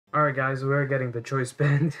Alright guys, we're getting the choice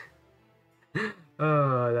band.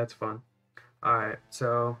 Oh, that's fun. Alright,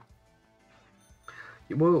 so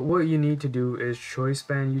what you need to do is choice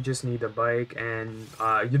band. You just need a bike, and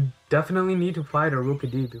you definitely need to fight a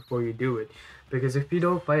Rookidee before you do it. Because if you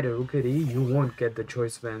don't fight a Rookidee, you won't get the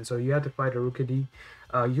choice band. So you have to fight a Rookidee.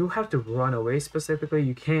 You have to run away specifically.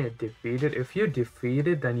 You can't defeat it. If you defeat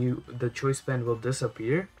it, then the choice band will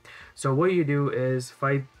disappear. So what you do is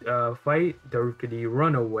fight the Rookidee,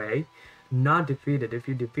 run away, not defeat it. If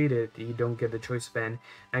you defeat it, you don't get the choice band.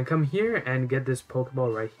 And come here and get this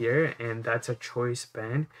Pokeball right here, and that's a choice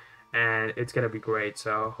band, and it's gonna be great.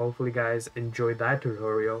 So hopefully guys enjoyed that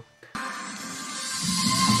tutorial.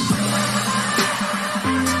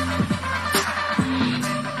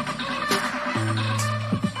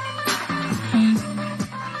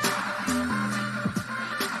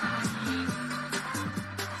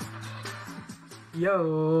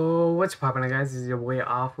 Yo, what's poppin' guys? This is your boy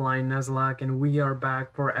Offline Nuzlocke, and we are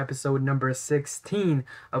back for episode number 16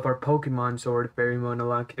 of our Pokemon Sword Fairy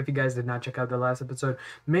Monolocke. If you guys did not check out the last episode,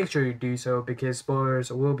 make sure you do so because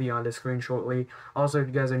spoilers will be on the screen shortly. Also, if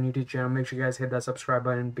you guys are new to the channel, make sure you guys hit that subscribe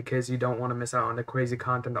button because you don't want to miss out on the crazy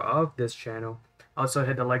content of this channel. Also,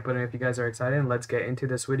 hit the like button if you guys are excited, and let's get into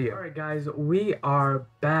this video. Alright guys, we are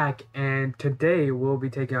back, and today we'll be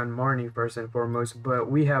taking on Marnie first and foremost,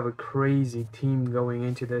 but we have a crazy team going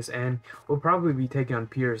into this, and we'll probably be taking on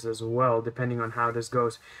Pierce as well, depending on how this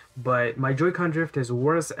goes. But my Joy-Con drift is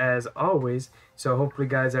worse as always, so hopefully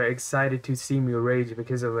guys are excited to see me rage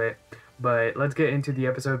because of it. But let's get into the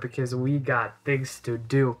episode because we got things to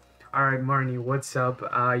do. Alright Marnie, what's up?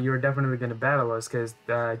 You're definitely gonna battle us because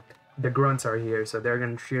the grunts are here, so they're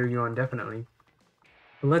gonna cheer you on definitely.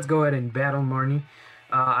 But let's go ahead and battle Marnie.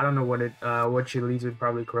 I don't know what she leads with,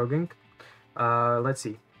 probably Krogunk. Let's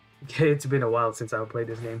see. It's been a while since I played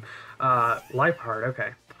this game. Life Heart,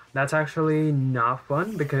 okay. That's actually not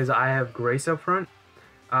fun because I have Grace up front.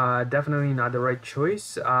 Definitely not the right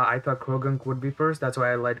choice. I thought Krogunk would be first, that's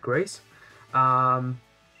why I led Grace. I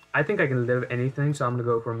think I can live anything, so I'm gonna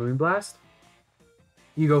go for Moonblast.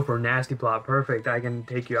 You go for Nasty Plot. Perfect. I can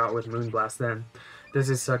take you out with Moonblast then. This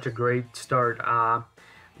is such a great start.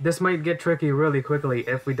 This might get tricky really quickly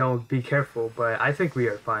if we don't be careful, but I think we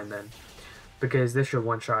are fine then. Because this should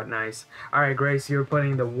one-shot nice. Alright, Grace, you're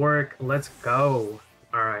putting the work. Let's go.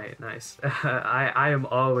 Alright, nice. I am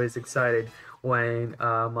always excited when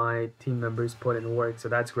my team members put in work, so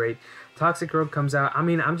that's great. Toxic Rogue comes out. I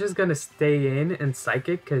mean, I'm just gonna stay in and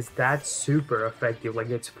Psychic because that's super effective. Like,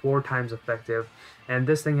 it's 4 times effective. And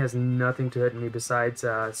this thing has nothing to hit me besides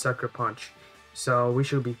Sucker Punch. So we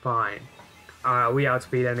should be fine. We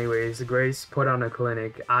outspeed anyways. Grace, put on a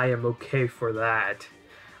clinic. I am okay for that.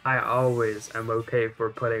 I always am okay for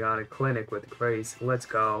putting on a clinic with Grace. Let's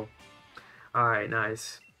go. Alright,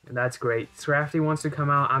 nice. That's great. Scrafty wants to come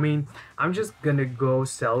out. I mean, I'm just gonna go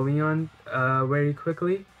Selvion very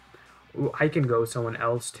quickly. I can go someone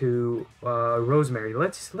else to Rosemary.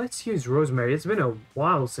 Let's use Rosemary. It's been a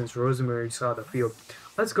while since Rosemary saw the field.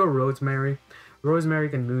 Let's go Rosemary. Rosemary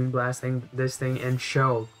can Moonblast this thing and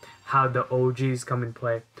show how the OGs come in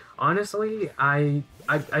play. Honestly, I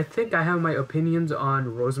think I have my opinions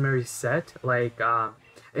on Rosemary's set. Like,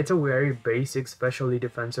 it's a very basic, specially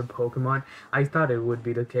defensive Pokemon. I thought it would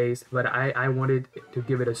be the case, but I wanted to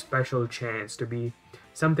give it a special chance to be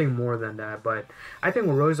something more than that. But I think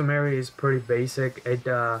Rosemary is pretty basic.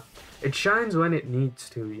 It shines when it needs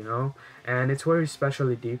to, you know, and it's very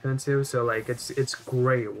specially defensive. So like it's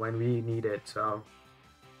great when we need it. So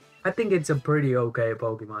I think it's a pretty okay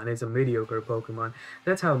Pokemon. It's a mediocre Pokemon.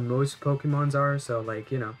 That's how most Pokemons are. So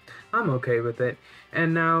like, you know, I'm okay with it.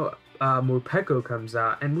 And now Morpeko comes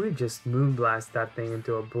out, and we just Moonblast that thing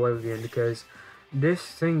into oblivion because this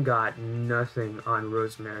thing got nothing on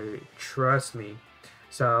Rosemary. Trust me.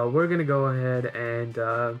 So we're gonna go ahead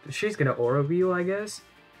and she's gonna Aura Wheel, I guess.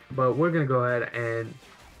 But we're gonna go ahead and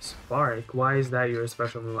Spark. Why is that your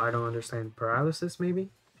special move? I don't understand. Paralysis, maybe?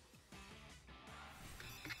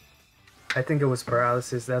 I think it was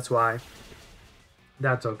Paralysis, that's why.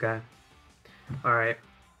 That's okay. Alright.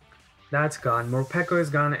 That's gone. Morpeko is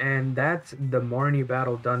gone, and that's the Marnie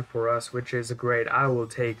battle done for us, which is great. I will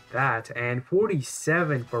take that. And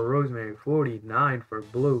 47 for Rosemary, 49 for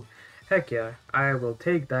Blue. Heck yeah, I will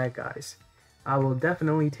take that, guys. I will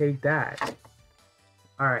definitely take that.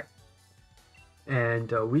 Alright.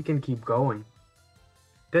 And we can keep going.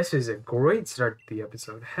 This is a great start to the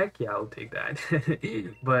episode. Heck yeah, I'll take that.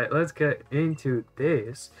 But let's get into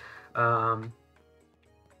this. Alright,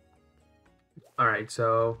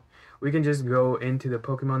 so we can just go into the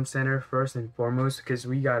Pokemon Center first and foremost because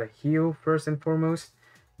we gotta heal first and foremost.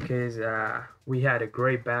 because we had a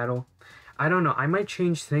great battle. I don't know, I might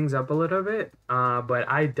change things up a little bit, but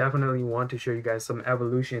I definitely want to show you guys some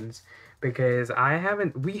evolutions because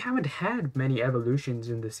we haven't had many evolutions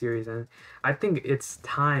in the series, and I think it's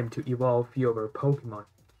time to evolve a few of our Pokemon.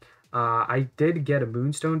 I did get a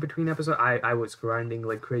Moonstone between episodes. I was grinding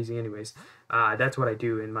like crazy anyways. That's what I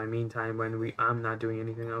do in my meantime when I'm not doing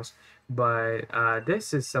anything else. But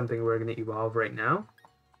this is something we're gonna evolve right now,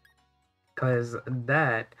 because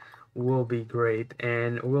that will be great,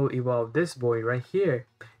 and we'll evolve this boy right here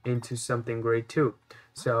into something great too.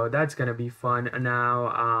 So that's gonna be fun.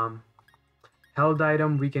 Now, held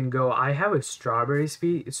item, we can go. I have a strawberry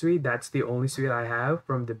sweet. That's the only sweet I have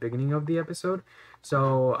from the beginning of the episode.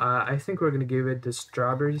 So I think we're gonna give it the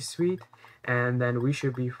strawberry sweet, and then we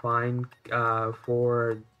should be fine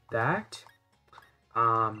for that.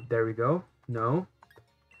 There we go. No,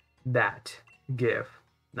 that give.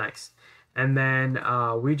 Nice. And then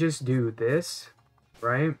we just do this,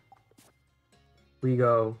 right? We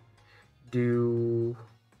go do.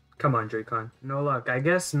 Come on, Dracon. No luck. I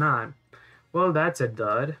guess not. Well, that's a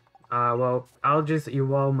dud. Well, I'll just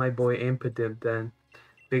evolve my boy Impotent then,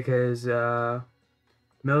 because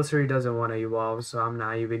Milcery doesn't want to evolve, so I'm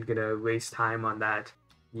not even gonna waste time on that.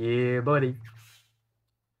 Yeah, buddy.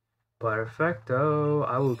 Perfecto.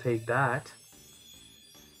 I will take that.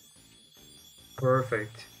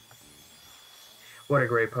 Perfect. What a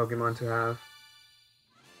great Pokemon to have.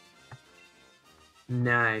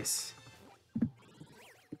 Nice.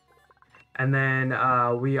 And then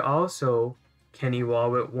we also can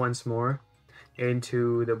evolve it once more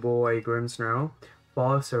into the boy Grimmsnarl.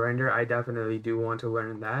 Fall of Surrender, I definitely do want to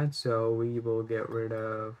learn that, so we will get rid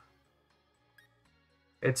of...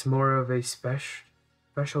 It's more of a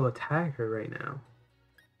special attacker right now.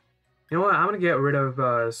 You know what, I'm going to get rid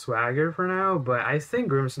of Swagger for now, but I think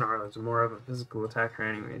Grimmsnarl is more of a physical attacker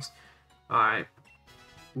anyways. Alright.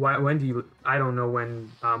 When do you... I don't know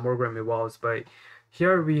when Morgrem evolves, but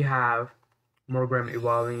here we have Morgrem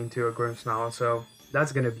evolving into a Grimmsnarl, so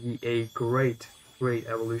that's going to be a great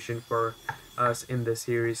evolution for us in the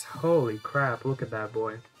series. Holy crap, look at that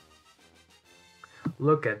boy.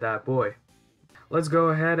 Look at that boy. Let's go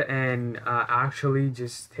ahead and actually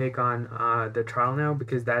just take on the trial now,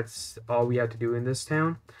 because that's all we have to do in this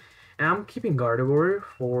town. And I'm keeping Gardevoir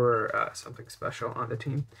for something special on the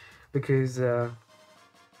team, because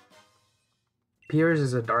Piers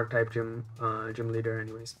is a dark type gym leader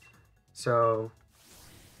anyways. So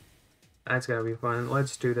that's gonna be fun.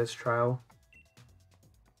 Let's do this trial.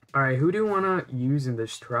 Alright, who do you wanna use in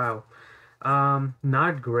this trial?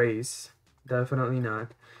 Not Grace. Definitely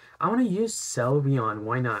not. I wanna use Selvion.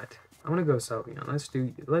 Why not? I wanna go Selvion.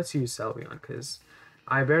 Let's use Selvion, because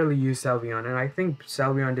I barely use Selvion, and I think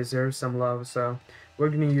Selvion deserves some love, so we're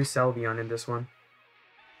gonna use Selvion in this one.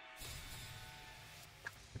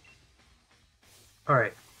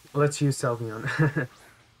 Alright, let's use Selvion.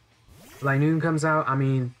 Linoon comes out. I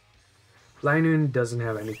mean, Linoon doesn't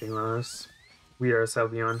have anything on us. We are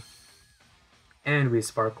Selvion. And we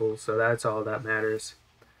sparkle, so that's all that matters.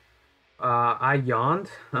 I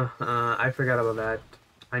yawned. I forgot about that.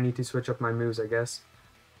 I need to switch up my moves, I guess.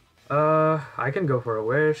 I can go for a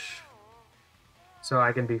wish, so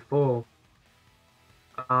I can be full.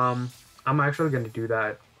 I'm actually gonna do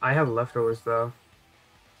that. I have leftovers though.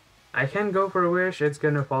 I can go for a wish. It's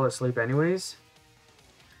gonna fall asleep anyways.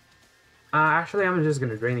 Actually, I'm just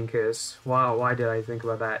gonna Draining Kiss. Wow, why did I think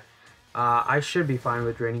about that? I should be fine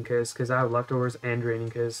with Draining Kiss, because I have leftovers and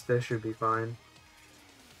Draining Kiss. This should be fine.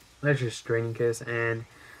 Let's just Draining Kiss, and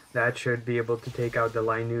that should be able to take out the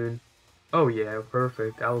Linoon. Oh yeah,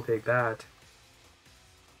 perfect. I'll take that.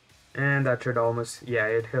 And that should almost... yeah,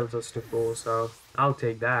 it heals us to full, so I'll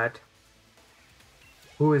take that.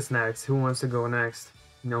 Who is next? Who wants to go next?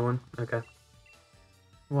 No one? Okay.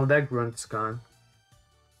 Well, that Grunt's gone.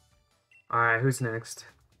 Alright, who's next?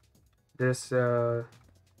 This, no,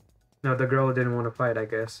 the girl didn't want to fight, I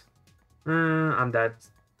guess. I'm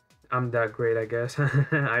that great, I guess.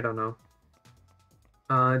 I don't know.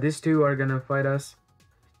 These two are gonna fight us.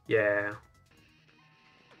 Yeah.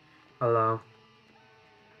 Hello.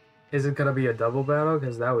 Is it gonna be a double battle?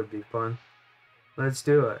 Because that would be fun. Let's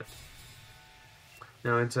do it.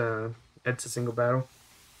 No, it's a single battle.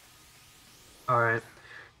 Alright.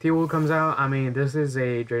 T-Wool comes out. I mean, this is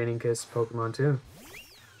a Draining Kiss Pokemon too.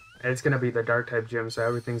 It's gonna be the dark type gym, so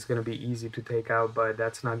everything's gonna be easy to take out, but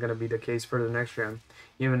that's not gonna be the case for the next gym.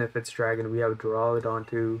 Even if it's Dragon, we have Duraludon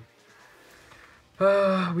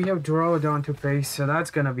to face, so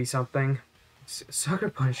that's gonna be something. Sucker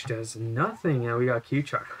Punch does nothing, and we got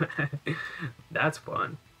Q-Charm. That's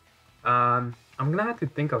fun. I'm I'm gonna have to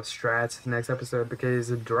think of strats next episode because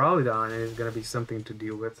the Duraludon is gonna be something to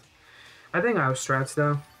deal with. I think I have strats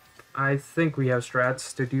though. I think we have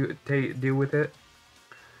strats to deal with it.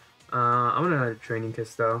 I'm gonna Training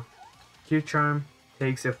Kiss though. Cute Charm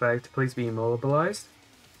takes effect. Please be immobilized.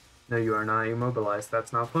 No, you are not immobilized.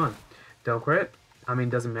 That's not fun. Don't crit. I mean,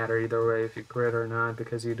 doesn't matter either way if you crit or not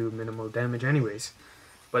because you do minimal damage anyways.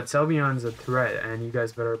 But Sylveon's a threat, and you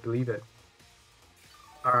guys better believe it.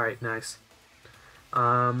 Alright, nice.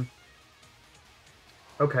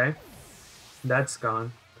 Okay. That's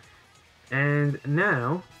gone. And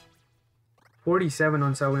now, 47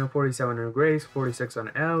 on Sylveon, 47 on Grace, 46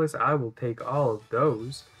 on Alice. I will take all of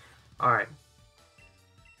those. Alright.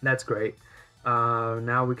 That's great.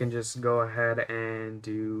 Now we can just go ahead and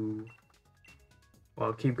do...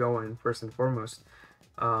 Well, keep going, first and foremost.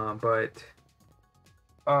 My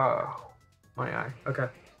eye. Okay.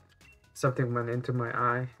 Something went into my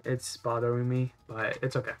eye. It's bothering me, but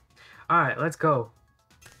it's okay. Alright, let's go.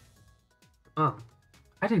 I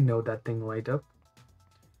didn't know that thing light up.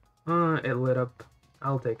 It lit up.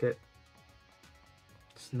 I'll take it.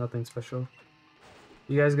 It's nothing special.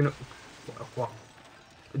 You guys gonna... Wow.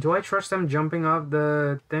 Do I trust them jumping off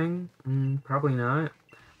the thing? Probably not.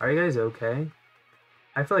 Are you guys okay?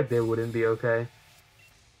 I feel like they wouldn't be okay.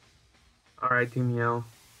 Alright, Team Yell.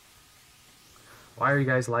 Why are you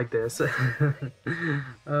guys like this? They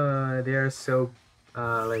are so,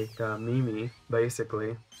 memey,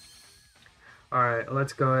 basically. Alright,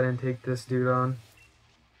 let's go ahead and take this dude on.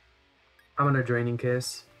 I'm gonna Draining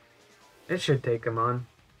Kiss. It should take him on.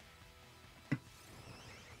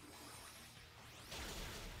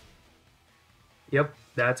 Yep,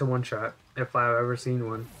 that's a one-shot, if I've ever seen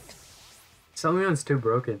one. Sylveon's too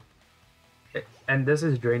broken. And this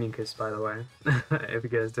is Draining Kiss, by the way, if you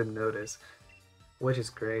guys didn't notice. Which is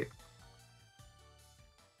great.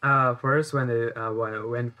 First, when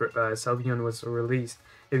Sylveon was released,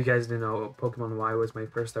 if you guys didn't know, Pokemon Y was my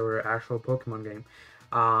first ever actual Pokemon game.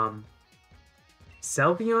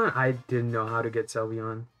 Sylveon, I didn't know how to get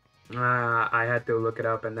Sylveon. I had to look it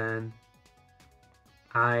up, and then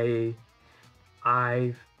I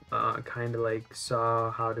kind of like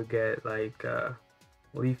saw how to get like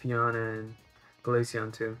Leafeon and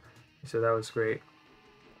Glaceon too, so that was great.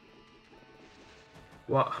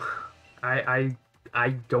 Well, I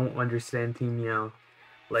don't understand Team Meow.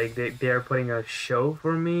 Like they're putting a show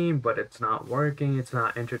for me, but it's not working. It's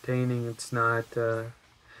not entertaining. It's not. To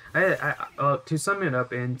sum it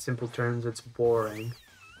up in simple terms, it's boring.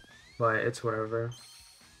 But it's whatever.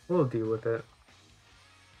 We'll deal with it.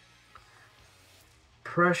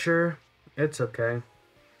 Pressure, it's okay.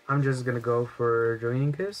 I'm just gonna go for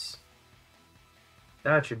Draining Kiss.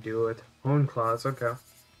 That should do it. Hone Claws, okay.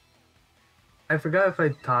 I forgot if I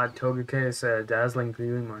taught Togekiss Dazzling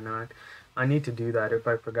Gleam or not. I need to do that if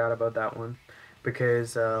I forgot about that one.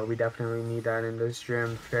 Because we definitely need that in this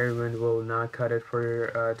gym. Fairy Wind will not cut it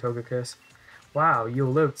for Togekiss. Wow, you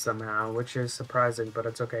lived somehow, which is surprising, but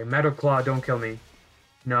it's okay. Metal Claw, don't kill me.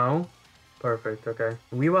 No? Perfect, okay.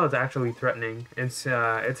 Weavile is actually threatening. It's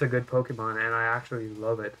a good Pokemon, and I actually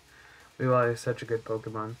love it. Weavile is such a good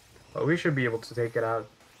Pokemon. But we should be able to take it out.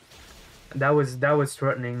 That was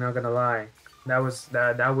threatening, not gonna lie.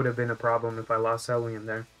 That would have been a problem if I lost Sylveon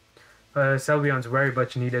there. Sylveon's very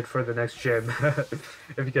much needed for the next gym.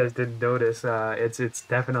 If you guys didn't notice, it's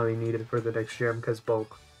definitely needed for the next gym because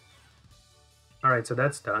bulk. Alright, so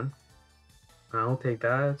that's done. I'll take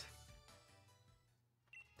that.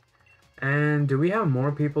 And do we have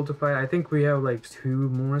more people to fight? I think we have like 2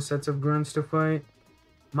 more sets of grunts to fight.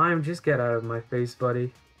 Mime, just get out of my face,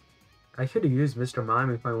 buddy. I could have used Mr.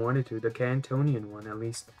 Mime if I wanted to, the Cantonian one at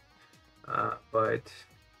least. But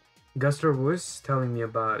Guster was telling me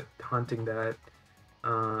about hunting that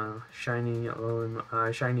shiny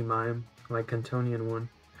Mime, like Cantonian one.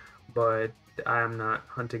 But I am not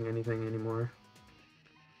hunting anything anymore.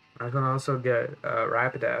 I can also get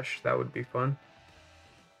Rapidash, that would be fun.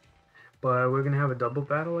 But we're gonna have a double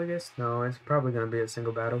battle, I guess? No, it's probably gonna be a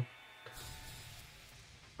single battle.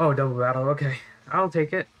 Oh, double battle, okay. I'll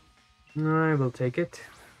take it. I will take it.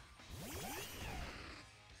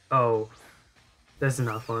 Oh, this is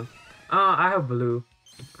not fun. I have blue.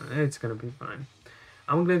 It's gonna be fine.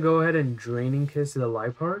 I'm gonna go ahead and Draining Kiss the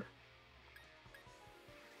Liepard.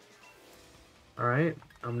 Alright,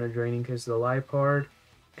 I'm gonna Draining Kiss the Liepard.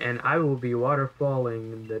 And I will be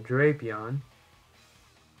waterfalling the Drapion.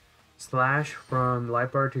 Slash from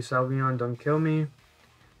Liepard to Sylveon, don't kill me.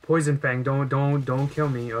 Poison Fang, don't kill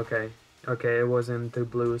me. Okay. Okay, it wasn't the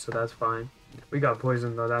blue, so that's fine. We got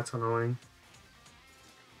poison though, that's annoying.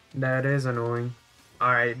 That is annoying.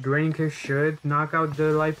 Alright, Draining Kiss should knock out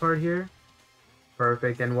the Liepard here.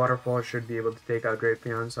 Perfect, and Waterfall should be able to take out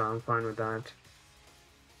Drapion, so I'm fine with that.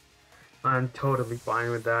 I'm totally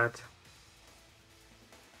fine with that.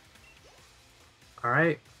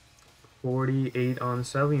 Alright, 48 on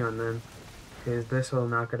Celion then. Because this will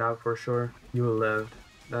knock it out for sure. You lived.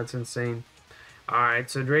 That's insane. Alright,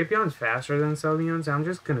 so Drapion's faster than Celion, so I'm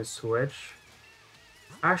just gonna switch.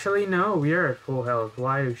 Actually, no, we are at full health.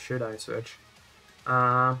 Why should I switch?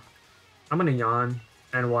 I'm gonna Yawn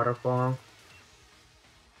and Waterfall.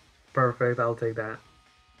 Perfect, I'll take that.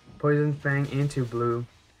 Poison Fang into blue.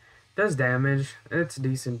 Does damage. It's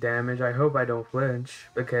decent damage. I hope I don't flinch,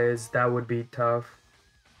 because that would be tough.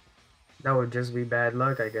 That would just be bad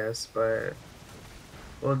luck, I guess, but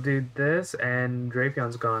we'll do this, and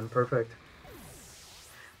Drapion's gone. Perfect.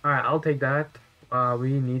 Alright, I'll take that.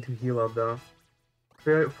 We need to heal up, though.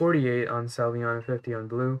 48 on Celion, 50 on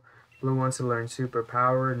blue. Blue wants to learn super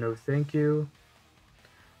power. No thank you.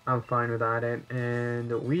 I'm fine with that,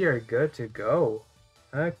 and we are good to go.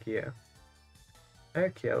 Heck yeah.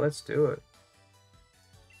 Heck yeah, let's do it.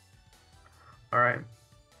 Alright.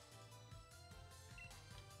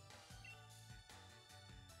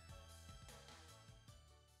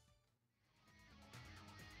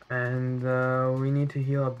 And we need to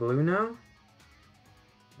heal up blue now.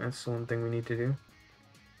 That's one thing we need to do.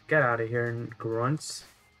 Get out of here, grunts.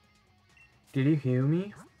 Did you heal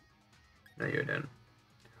me? No, you didn't.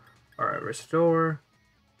 Alright, restore.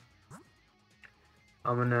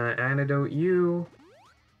 I'm gonna antidote you.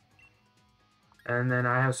 And then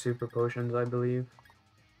I have super potions, I believe.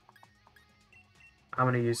 I'm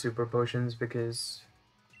gonna use super potions because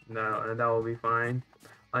no, that will be fine.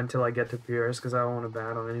 Until I get to Pierce, because I don't want to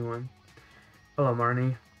battle anyone. Hello,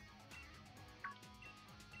 Marnie.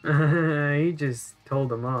 He just told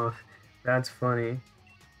them off. That's funny.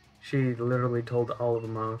 She literally told all of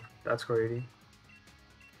them off. That's crazy.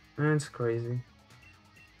 That's crazy.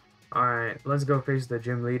 Alright, let's go face the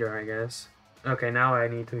gym leader, I guess. Okay, now I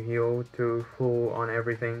need to heal to full on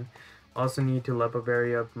everything. Also need to level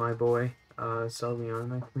berry up my boy,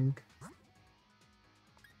 Celion, I think.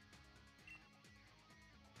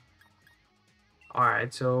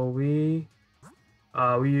 Alright, so we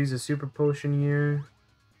use a super potion here.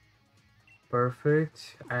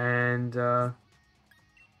 Perfect. And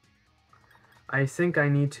I think I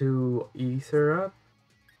need to ether up.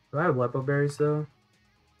 Do I have level berries though?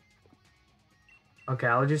 Okay,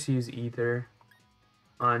 I'll just use ether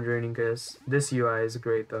on draining because this UI is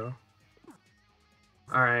great though.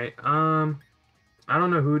 Alright, I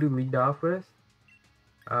don't know who to lead off with.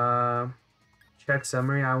 Check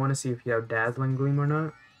summary. I want to see if you have Dazzling Gleam or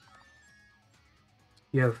not.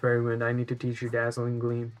 You have Fairy Wind. I need to teach you Dazzling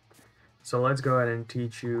Gleam. So let's go ahead and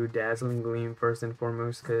teach you Dazzling Gleam first and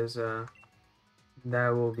foremost, because that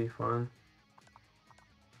will be fun.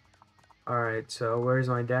 Alright, so where's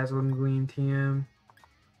my Dazzling Gleam TM?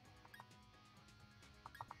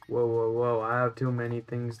 Whoa, whoa, whoa. I have too many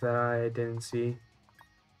things that I didn't see.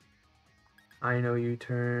 I know you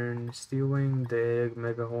turn Steel Wing, Dig,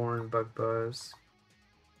 Mega Horn, Bug Buzz.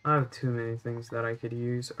 I have too many things that I could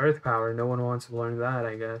use. Earth Power, no one wants to learn that,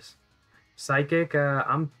 I guess. Psychic,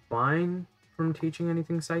 I'm fine from teaching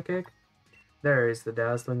anything Psychic. There is the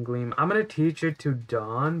Dazzling Gleam. I'm gonna teach it to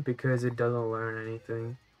Dawn because it doesn't learn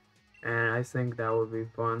anything. And I think that would be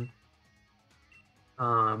fun.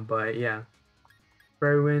 But yeah.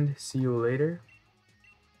 Fairy Wind, see you later.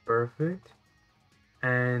 Perfect.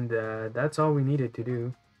 And that's all we needed to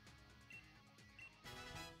do.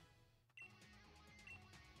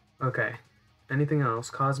 Okay. Anything else?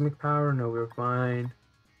 Cosmic Power? No, we're fine.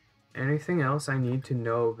 Anything else I need to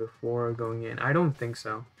know before going in? I don't think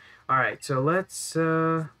so. Alright, so let's...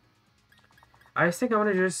 I think I'm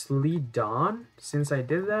gonna just lead Dawn, since I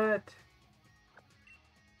did that.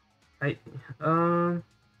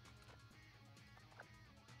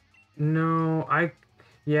 No,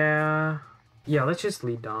 yeah, let's just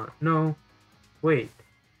lead Dawn. No, wait,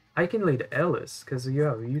 I can lead Ellis, because you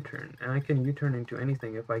have U-turn, and I can U-turn into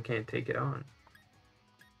anything if I can't take it on.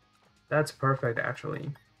 That's perfect,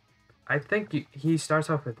 actually. I think he starts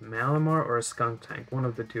off with Malamar or a Skunk Tank, one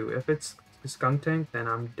of the two. If it's a Skunk Tank, then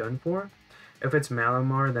I'm done for. If it's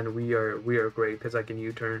Malamar, then we are great, because I can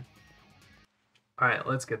U-turn. Alright,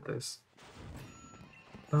 let's get this.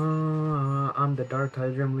 I'm the Dark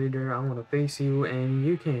Type Gym Leader. I want to face you, and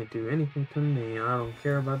you can't do anything to me. I don't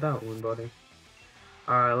care about that one, buddy.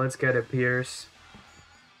 Alright, let's get it, Pierce.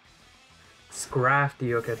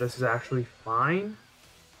 Scrafty. Okay, this is actually fine.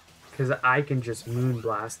 Because I can just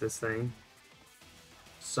Moonblast this thing.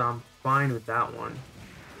 So I'm fine with that one.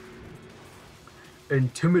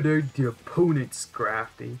 Intimidate the opponent,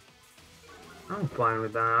 Scrafty. I'm fine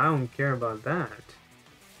with that. I don't care about that.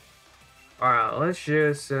 Alright, let's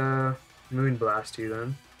just Moonblast you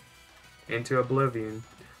then. Into Oblivion.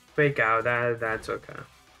 Fake out, that's okay.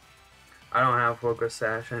 I don't have Focus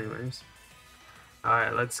Sash anyways.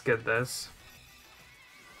 Alright, let's get this.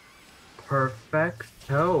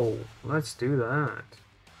 Perfecto. Let's do that.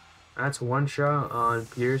 That's one shot on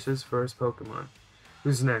Pierce's first Pokemon.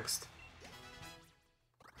 Who's next?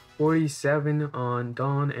 47 on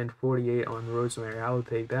Dawn and 48 on Rosemary. I will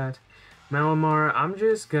take that. Malamar, I'm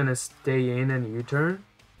just gonna stay in and U-turn.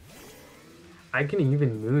 I can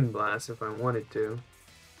even Moonblast if I wanted to.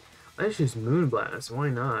 Let's just Moonblast, why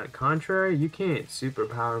not? Contrary, you can't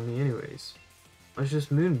superpower me anyways. Let's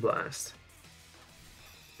just Moonblast.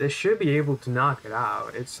 This should be able to knock it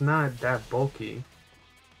out. It's not that bulky.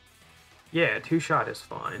 Yeah, 2-shot is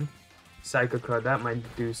fine. Psycho Cut, that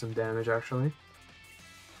might do some damage actually.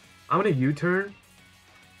 I'm gonna U-turn,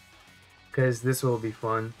 because this will be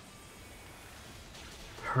fun.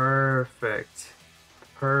 Perfect.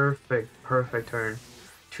 Perfect turn.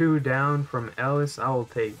 2 down from Ellis, I will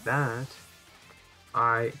take that.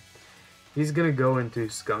 Alright. He's gonna go into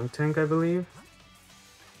Skunk Tank, I believe.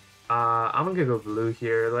 I'm gonna go blue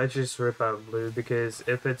here. Let's just rip out blue, because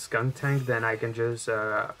if it's Skunk Tank, then I can just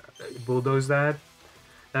bulldoze that.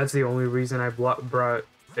 That's the only reason I brought...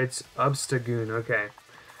 It's Obstagoon, okay.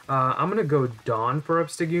 I'm gonna go Dawn for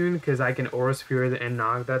Obstagoon, because I can Aura Sphere and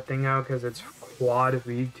knock that thing out, because it's quad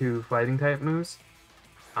weak to fighting type moves.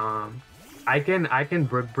 I can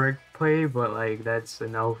brick play, but like that's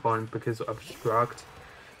no fun because of Obstruct,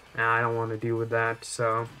 and I don't want to deal with that.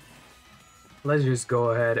 So let's just go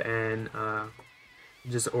ahead and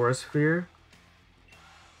just Aura Sphere.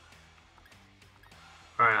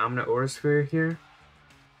 Alright, I'm gonna Aura Sphere here.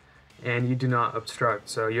 And you do not obstruct,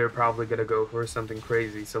 so you're probably gonna go for something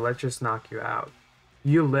crazy. So let's just knock you out.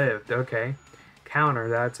 You lived, okay. Counter,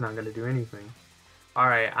 that's not gonna do anything.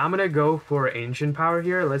 Alright, I'm gonna go for Ancient Power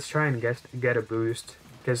here. Let's try and get a boost,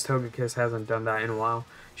 because Togekiss hasn't done that in a while.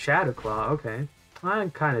 Shadow Claw, okay. I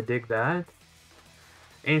kind of dig that.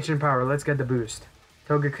 Ancient Power, let's get the boost.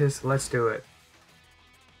 Togekiss, let's do it.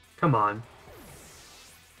 Come on.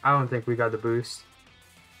 I don't think we got the boost.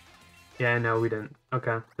 Yeah, no, we didn't.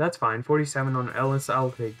 Okay, that's fine. 47 on Ellis,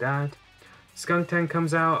 I'll take that. Skunk Tank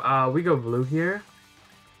comes out. We go blue here.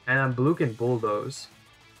 And then blue can bulldoze.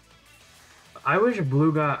 I wish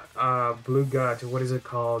blue got, what is it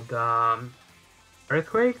called?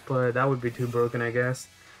 Earthquake, but that would be too broken, I guess.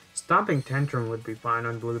 Stomping Tantrum would be fine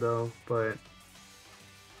on blue, though, but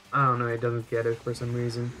I don't know, it doesn't get it for some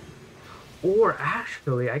reason. Or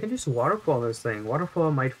actually, I can just Waterfall this thing.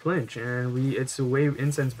 Waterfall might flinch, and it's a Wave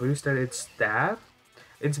Incense boosted. Its staff.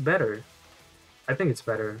 It's better. I think it's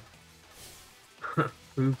better.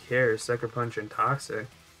 Who cares? Sucker Punch and Toxic.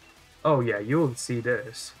 Oh yeah, you'll see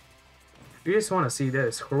this. You just want to see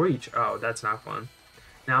this. Reach. Oh, that's not fun.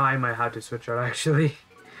 Now I might have to switch out actually.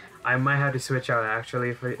 I might have to switch out actually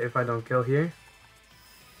if I don't kill here.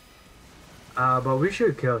 But we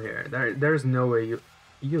should kill here. There's no way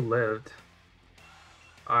you lived.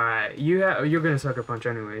 Alright, you're gonna Sucker Punch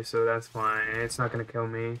anyway, so that's fine. It's not gonna kill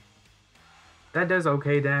me. That does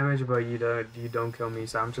okay damage, but you don't kill me,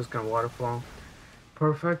 so I'm just gonna Waterfall.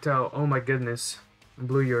 Perfecto. Oh my goodness.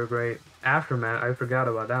 Blue, you're great. Aftermath, I forgot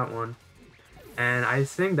about that one. And I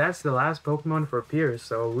think that's the last Pokemon for Pierce,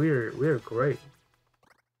 so we're great.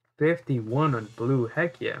 51 on blue,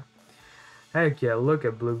 heck yeah. Heck yeah, look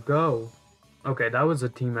at blue go. Okay, that was a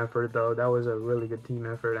team effort though. That was a really good team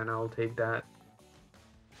effort, and I'll take that.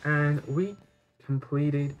 And we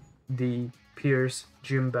completed the Pierce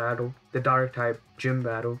gym battle, the dark type gym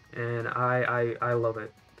battle, and I love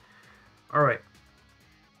it. Alright.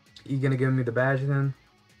 You gonna give me the badge then?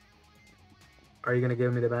 Are you gonna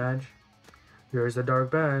give me the badge? Here's the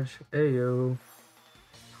dark badge. Ayo.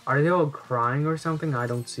 Are they all crying or something? I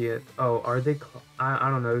don't see it. Oh, are they? I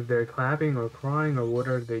don't know if they're clapping or crying or what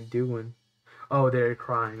are they doing. Oh, they're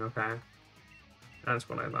crying. Okay. That's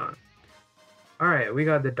what I thought. Alright, we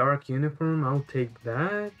got the dark uniform. I'll take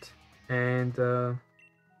that. And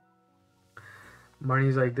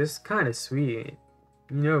Marnie's like, this is kind of sweet.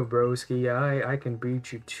 You know, broski, I can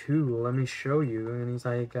beat you too. Let me show you. And he's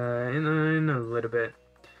like, in a little bit.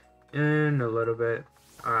 In a little bit.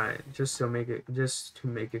 Alright, just to make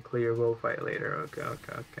it clear, we'll fight later.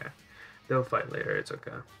 Okay. They'll fight later, it's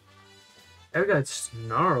okay. I got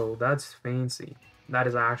Snarl, that's fancy. That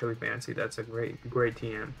is actually fancy. That's a great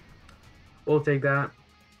TM. We'll take that.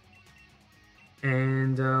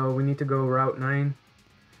 And we need to go Route 9.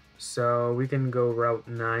 So we can go Route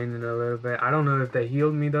 9 in a little bit. I don't know if they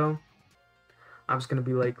healed me though. I'm just gonna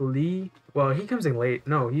be like, Lee. Well, he comes in late.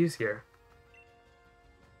 No, he's here.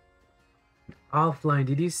 Offline,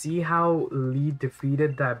 did you see how Lee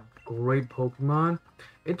defeated that great Pokemon?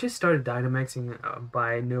 It just started Dynamaxing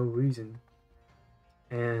by no reason.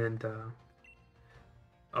 And,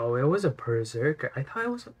 oh, it was a Berserker. I thought it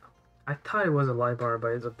was a Libar, but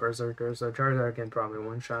it's a Berserker, so Charizard can probably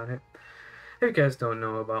one-shot it. If you guys don't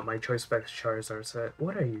know about my Choice Specs Charizard set,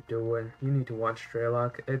 what are you doing? You need to watch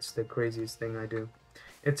Fairylocke. It's the craziest thing I do.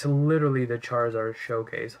 It's literally the Charizard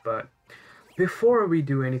showcase, but before we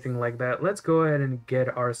do anything like that, let's go ahead and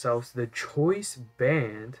get ourselves the Choice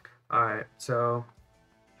Band. Alright, so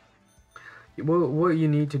what you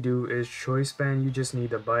need to do is Choice Band. You just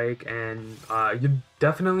need a bike, and you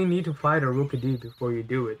definitely need to fight a Rookidee before you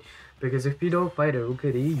do it. Because if you don't fight a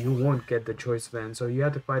Rookidee, you won't get the Choice Band. So you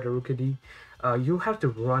have to fight a Rookidee. You have to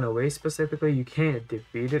run away specifically. You can't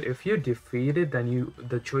defeat it. If you defeat it, then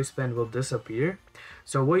the Choice Band will disappear.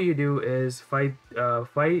 So what you do is fight the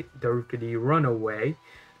Rookidee, run away,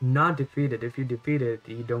 not defeat it. If you defeat it,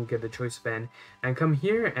 you don't get the Choice Band. And come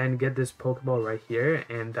here and get this Pokeball right here,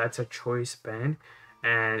 and that's a Choice Band,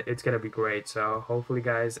 and it's gonna be great. So hopefully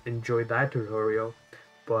guys enjoyed that tutorial.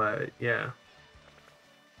 But yeah,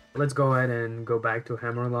 let's go ahead and go back to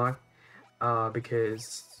Hammerlock,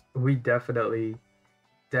 because we definitely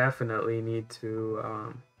need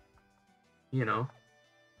to you know,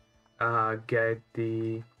 get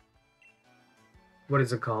the, what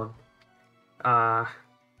is it called,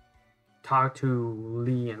 talk to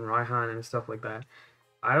Lee and Raihan and stuff like that.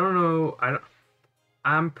 I don't know.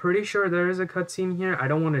 I'm pretty sure there is a cutscene here. I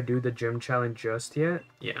don't want to do the gym challenge just yet.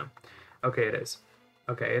 Yeah. Okay, it is.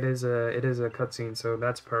 Okay, it is a cutscene, so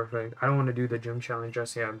that's perfect. I don't want to do the gym challenge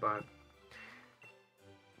just yet, but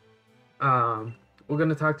we're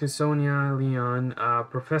gonna talk to Sonia, Leon,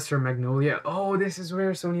 Professor Magnolia. Oh, this is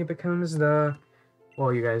where Sonia becomes the,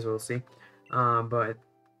 well, you guys will see. But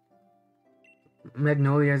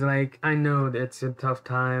Magnolia's like, I know it's a tough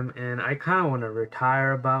time, and I kind of want to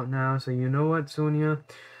retire about now. So you know what, Sonia,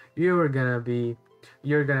 you're gonna be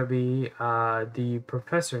the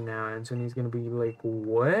professor now. And Sonia's gonna be like,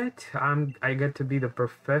 what? I get to be the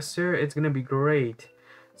professor? It's gonna be great.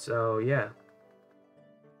 So yeah,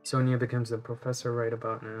 Sonia becomes the professor right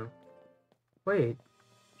about now. Wait,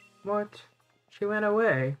 what? She went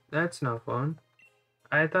away. That's not fun.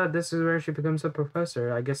 I thought this is where she becomes a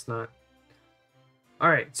professor. I guess not.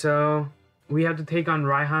 Alright, so we have to take on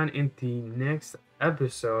Raihan in the next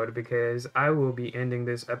episode, because I will be ending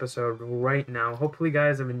this episode right now. Hopefully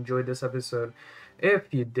guys have enjoyed this episode.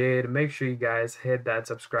 If you did, make sure you guys hit that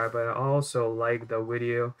subscribe button. Also like the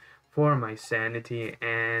video for my sanity,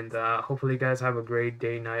 and hopefully you guys have a great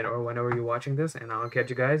day, night, or whenever you're watching this, and I'll catch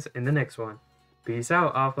you guys in the next one. Peace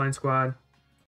out, Offline Squad.